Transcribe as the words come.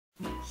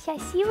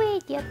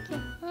Счастливые детки.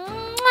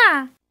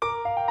 Муа!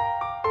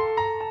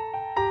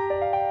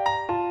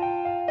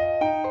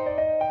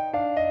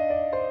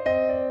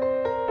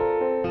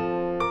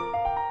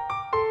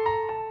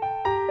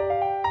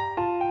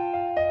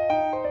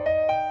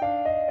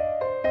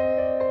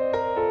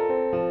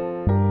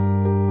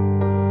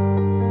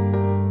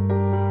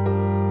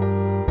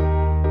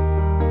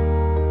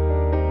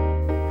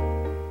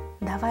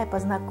 Давай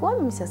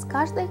познакомимся с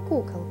каждой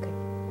куколкой.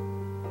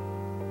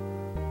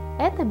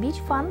 Это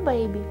Beach Fun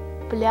Baby,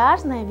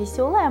 пляжная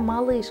веселая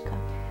малышка.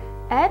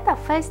 Это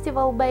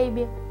Festival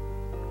Baby.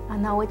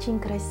 Она очень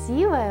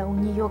красивая, у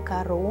нее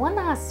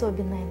корона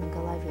особенная на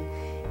голове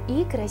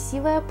и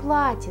красивое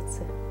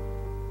платьице.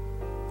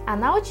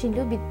 Она очень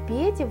любит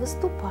петь и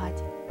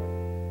выступать.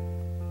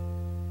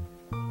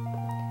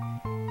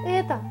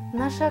 Это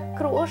наша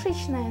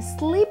крошечная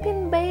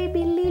Sleeping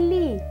Baby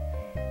Лили.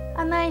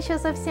 Она еще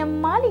совсем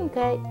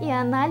маленькая, и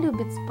она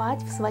любит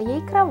спать в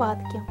своей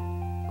кроватке.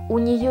 У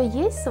нее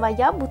есть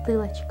своя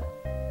бутылочка.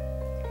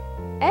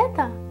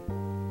 Это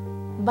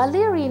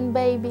Balerina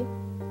Baby.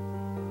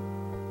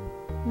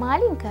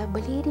 Маленькая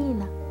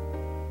балерина.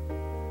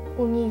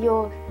 У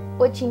нее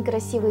очень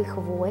красивый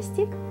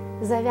хвостик,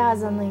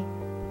 завязаны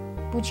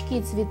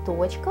пучки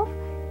цветочков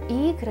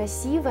и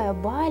красивое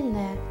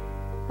бальное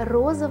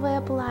розовое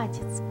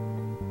платьице.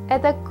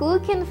 Это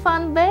Cooking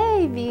Fun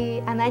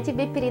Baby. Она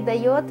тебе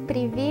передает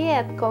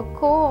привет,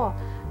 Коко.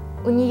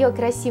 У нее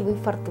красивый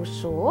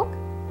фартушок,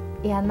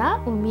 и она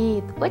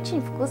умеет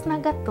очень вкусно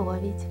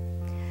готовить.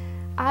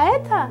 А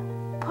это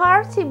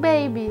Party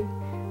Baby.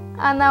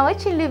 Она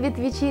очень любит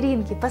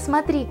вечеринки.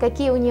 Посмотри,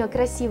 какие у нее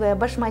красивые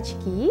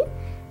башмачки,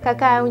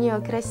 какая у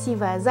нее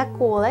красивая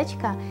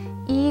заколочка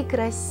и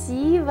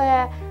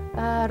красивое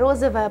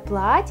розовое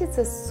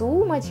платьице,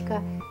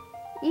 сумочка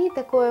и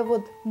такое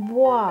вот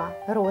буа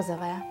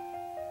розовое.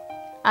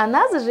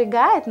 Она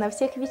зажигает на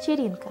всех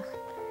вечеринках.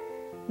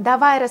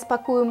 Давай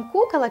распакуем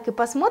куколок и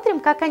посмотрим,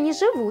 как они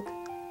живут.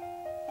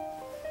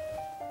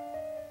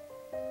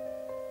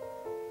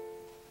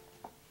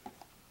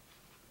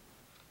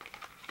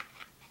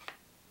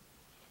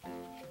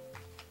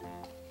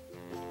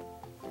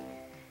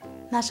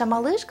 Наша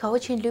малышка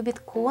очень любит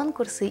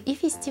конкурсы и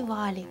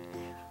фестивали.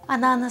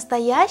 Она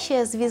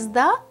настоящая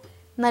звезда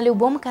на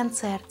любом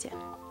концерте.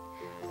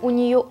 У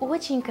нее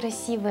очень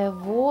красивые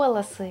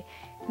волосы,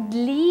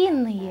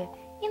 длинные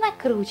и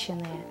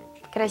накрученные,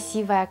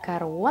 красивая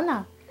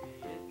корона,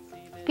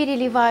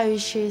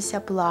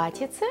 переливающееся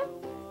платьице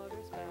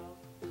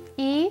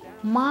и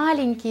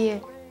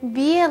маленькие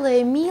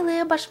белые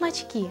милые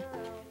башмачки.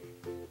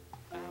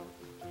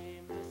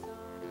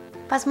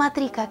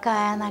 Посмотри,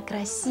 какая она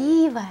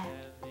красивая!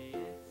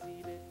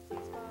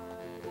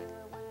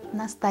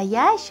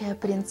 Настоящая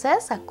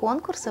принцесса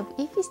конкурсов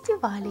и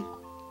фестивалей.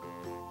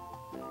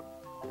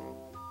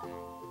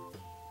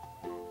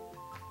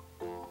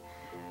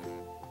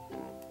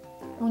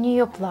 У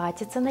нее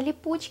платьице на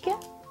липучке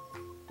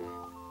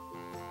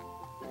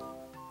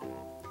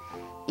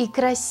и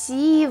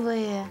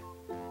красивые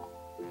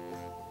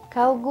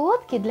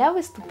колготки для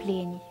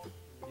выступлений.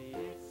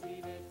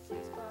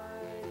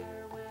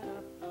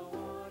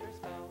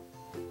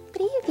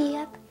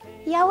 Привет!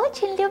 Я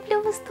очень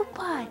люблю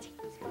выступать.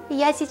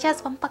 Я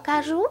сейчас вам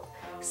покажу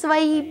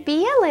свои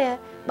белые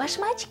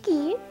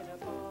башмачки.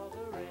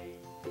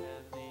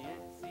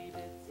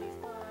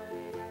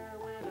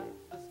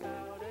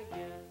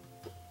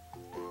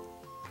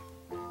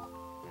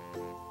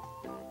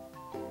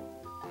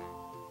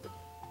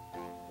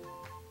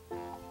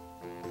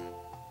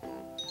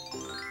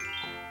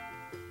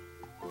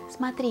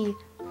 Смотри,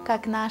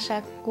 как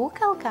наша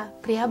куколка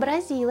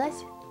преобразилась.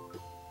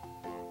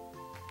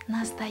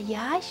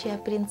 Настоящая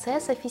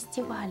принцесса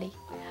фестивалей.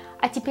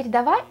 А теперь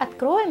давай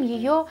откроем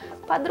ее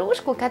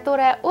подружку,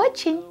 которая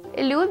очень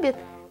любит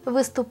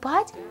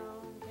выступать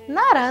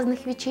на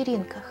разных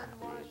вечеринках.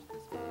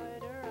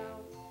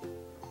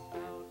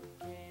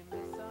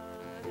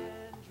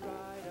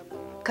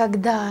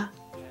 Когда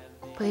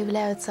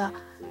появляются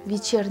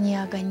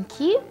вечерние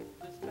огоньки,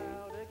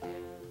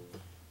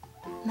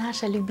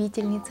 наша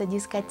любительница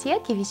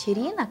дискотек и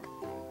вечеринок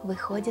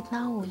выходит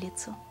на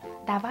улицу.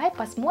 Давай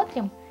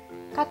посмотрим,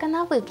 как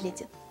она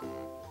выглядит.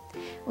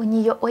 У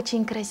нее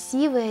очень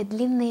красивые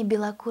длинные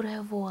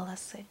белокурые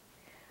волосы.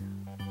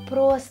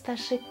 Просто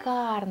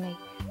шикарный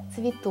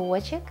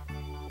цветочек,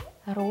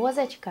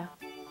 розочка,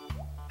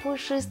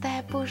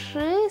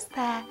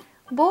 пушистая-пушистая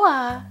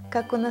боа,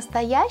 как у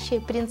настоящей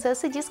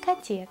принцессы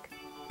дискотек.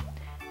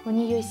 У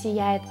нее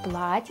сияет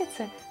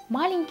платьице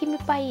маленькими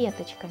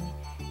пайеточками,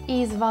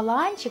 и из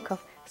воланчиков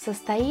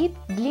состоит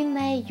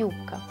длинная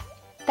юбка.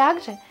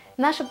 Также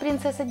наша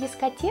принцесса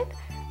дискотек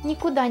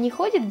никуда не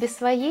ходит без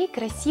своей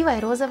красивой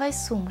розовой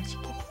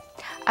сумочки.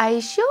 А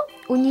еще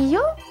у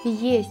нее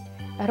есть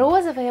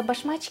розовые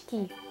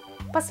башмачки.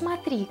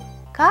 Посмотри,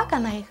 как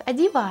она их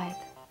одевает.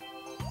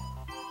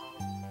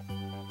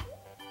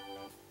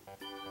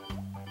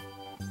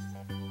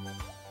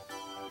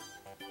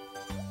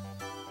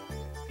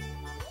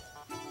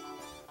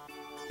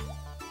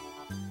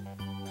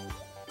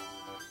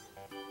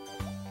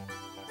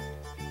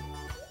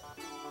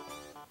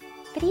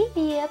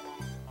 Привет,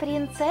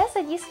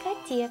 принцесса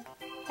дискотек.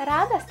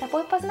 Рада с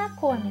тобой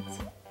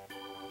познакомиться.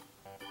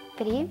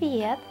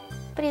 Привет,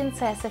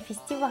 принцесса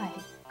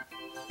фестивалей.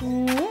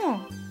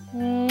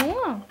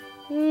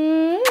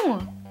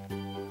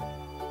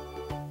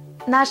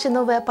 Наши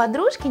новые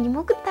подружки не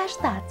могут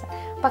дождаться,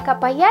 пока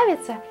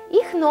появятся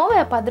их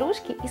новые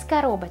подружки из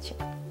коробочек.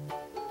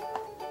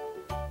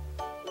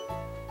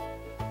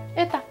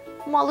 Это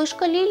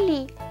малышка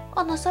Лили.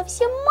 Она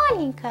совсем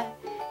маленькая,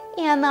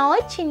 и она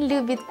очень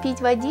любит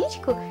пить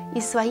водичку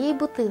из своей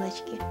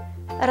бутылочки.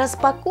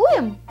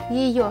 Распакуем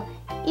ее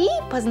и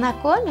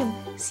познакомим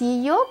с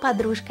ее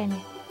подружками.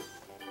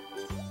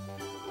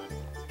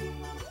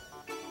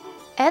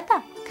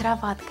 Это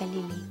кроватка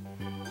Лили.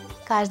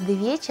 Каждый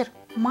вечер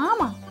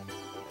мама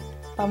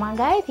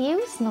помогает ей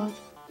уснуть.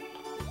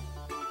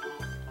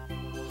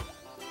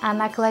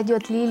 Она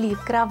кладет Лили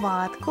в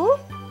кроватку,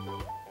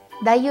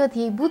 дает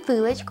ей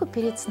бутылочку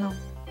перед сном.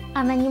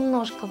 Она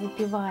немножко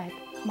выпивает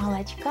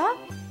молочка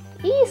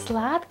и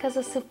сладко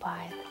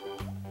засыпает.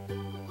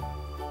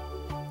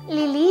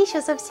 Лили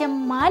еще совсем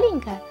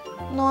маленькая,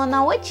 но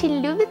она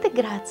очень любит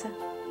играться.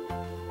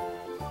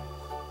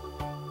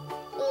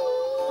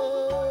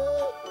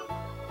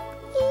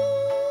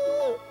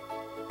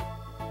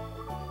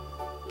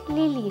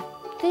 Лили,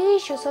 ты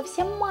еще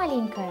совсем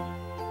маленькая.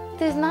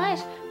 Ты знаешь,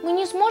 мы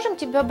не сможем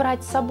тебя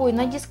брать с собой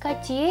на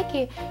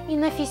дискотеки и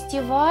на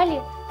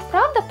фестивали.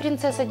 Правда,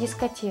 принцесса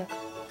дискотек?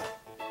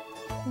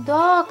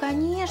 Да,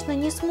 конечно,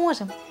 не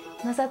сможем,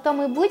 но зато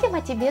мы будем о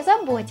тебе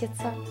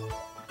заботиться.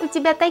 У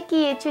тебя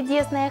такие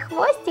чудесные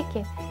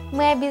хвостики,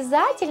 мы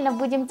обязательно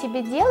будем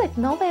тебе делать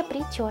новые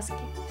прически.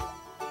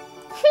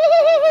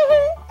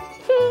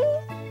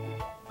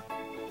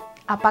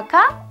 А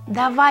пока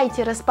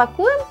давайте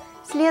распакуем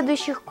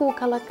следующих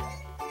куколок.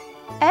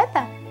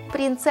 Это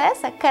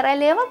принцесса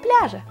королева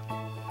пляжа.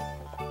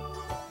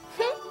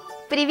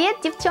 Привет,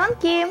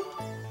 девчонки!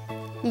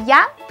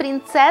 Я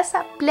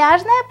принцесса,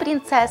 пляжная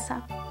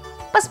принцесса.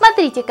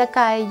 Посмотрите,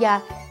 какая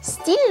я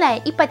стильная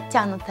и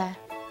подтянутая.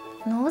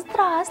 Ну,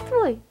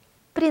 здравствуй,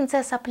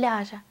 принцесса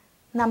пляжа.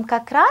 Нам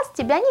как раз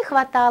тебя не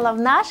хватало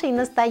в нашей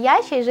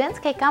настоящей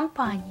женской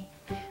компании.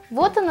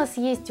 Вот у нас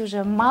есть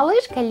уже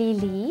малышка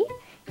Лили,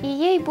 и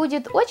ей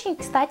будет очень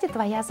кстати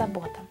твоя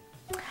забота.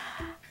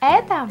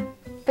 Это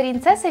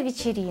принцесса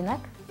вечеринок.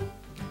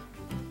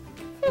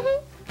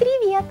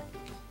 Привет!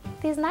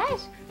 Ты знаешь,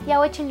 я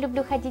очень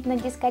люблю ходить на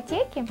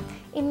дискотеки,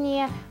 и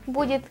мне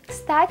будет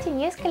кстати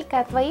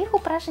несколько твоих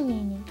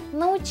упражнений.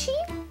 Научи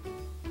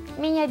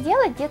меня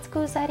делать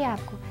детскую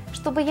зарядку,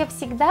 чтобы я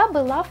всегда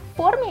была в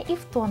форме и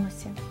в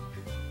тонусе.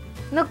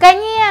 Ну,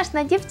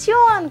 конечно,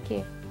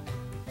 девчонки!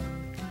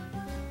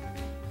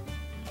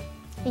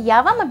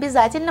 Я вам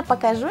обязательно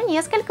покажу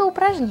несколько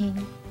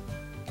упражнений.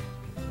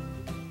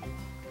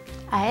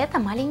 А это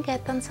маленькая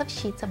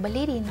танцовщица,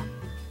 балерина,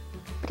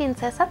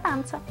 принцесса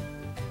танца.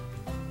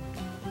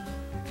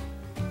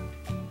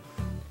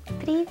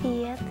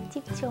 Привет,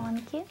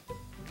 девчонки!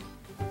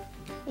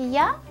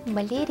 Я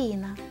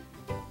балерина.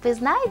 Вы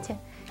знаете,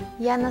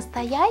 я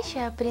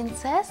настоящая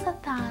принцесса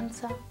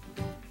танца.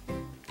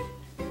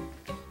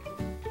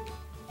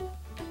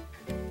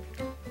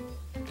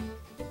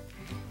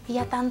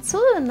 Я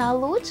танцую на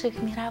лучших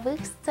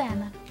мировых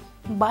сценах.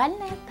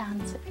 Бальные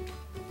танцы.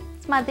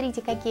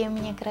 Смотрите, какие у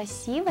меня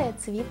красивые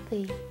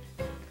цветы.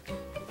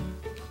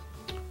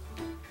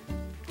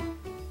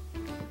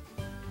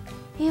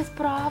 И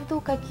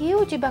вправду, какие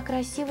у тебя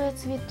красивые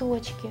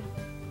цветочки.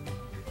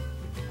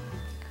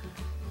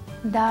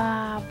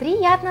 Да,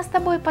 приятно с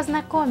тобой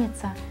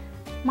познакомиться,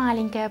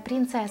 маленькая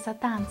принцесса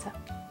танца.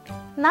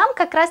 Нам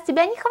как раз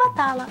тебя не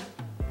хватало.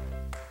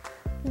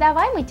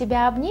 Давай мы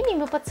тебя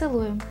обнимем и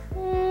поцелуем.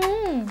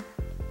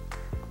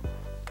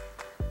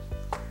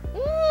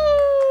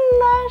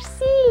 Наш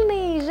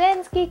сильный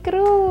женский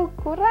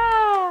круг,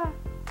 ура!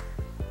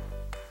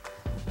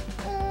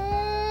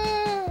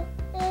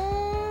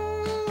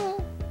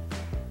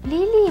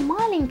 Лили,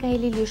 маленькая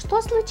Лили,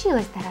 что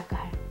случилось,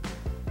 дорогая?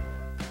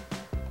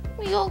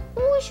 Я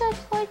кушать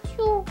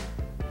хочу.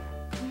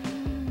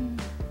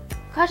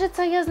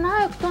 Кажется, я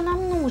знаю, кто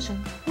нам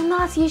нужен. У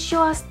нас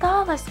еще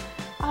осталась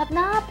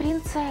одна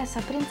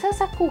принцесса,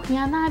 принцесса кухни,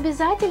 она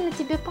обязательно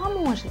тебе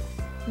поможет.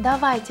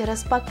 Давайте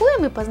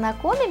распакуем и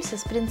познакомимся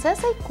с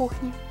принцессой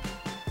кухни.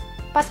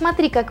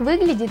 Посмотри, как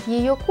выглядит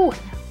ее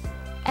кухня.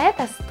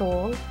 Это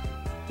стол.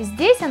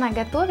 Здесь она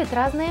готовит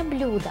разные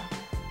блюда.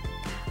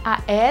 А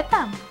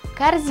это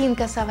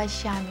корзинка с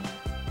овощами.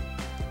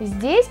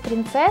 Здесь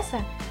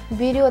принцесса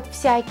берет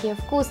всякие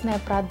вкусные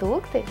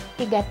продукты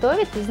и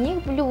готовит из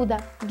них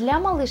блюда для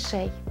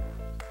малышей.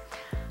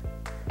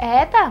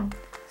 Это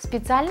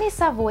специальный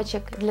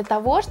совочек для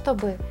того,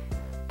 чтобы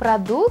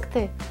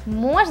продукты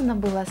можно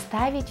было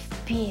ставить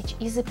в печь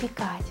и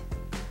запекать.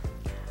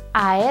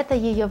 А это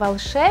ее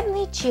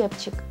волшебный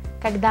чепчик.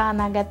 Когда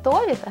она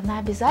готовит, она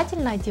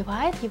обязательно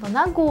одевает его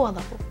на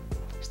голову,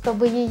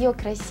 чтобы ее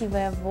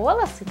красивые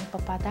волосы не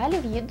попадали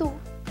в еду.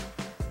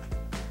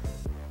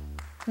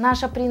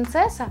 Наша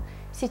принцесса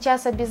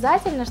сейчас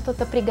обязательно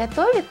что-то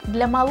приготовит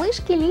для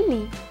малышки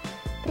Лили.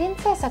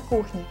 Принцесса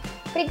кухни,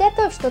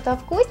 приготовь что-то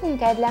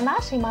вкусненькое для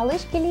нашей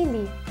малышки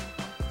Лили.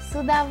 С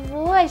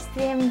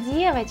удовольствием,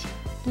 девочки.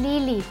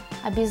 Лили,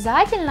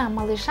 обязательно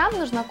малышам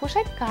нужно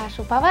кушать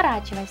кашу.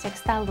 Поворачивайся к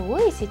столу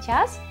и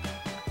сейчас...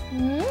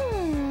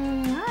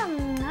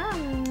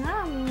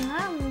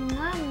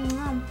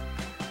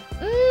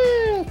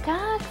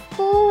 Как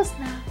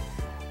вкусно!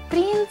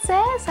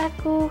 Принцесса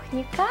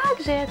кухни,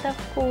 как же это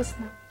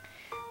вкусно!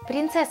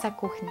 Принцесса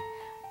кухни,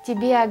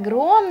 тебе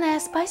огромное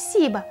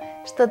спасибо,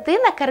 что ты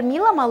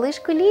накормила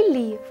малышку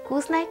Лили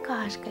вкусной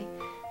кашкой.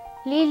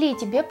 Лили,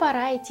 тебе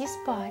пора идти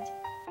спать.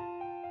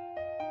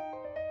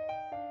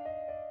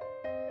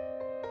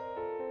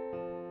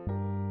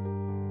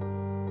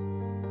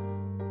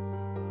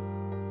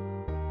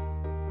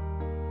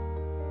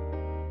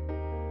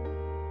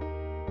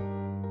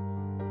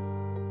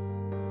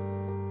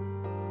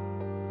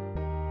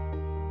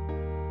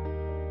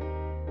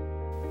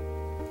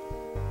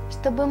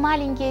 Чтобы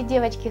маленькие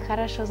девочки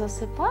хорошо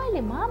засыпали,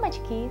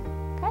 мамочки их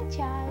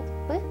качают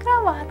в их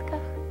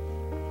кроватках.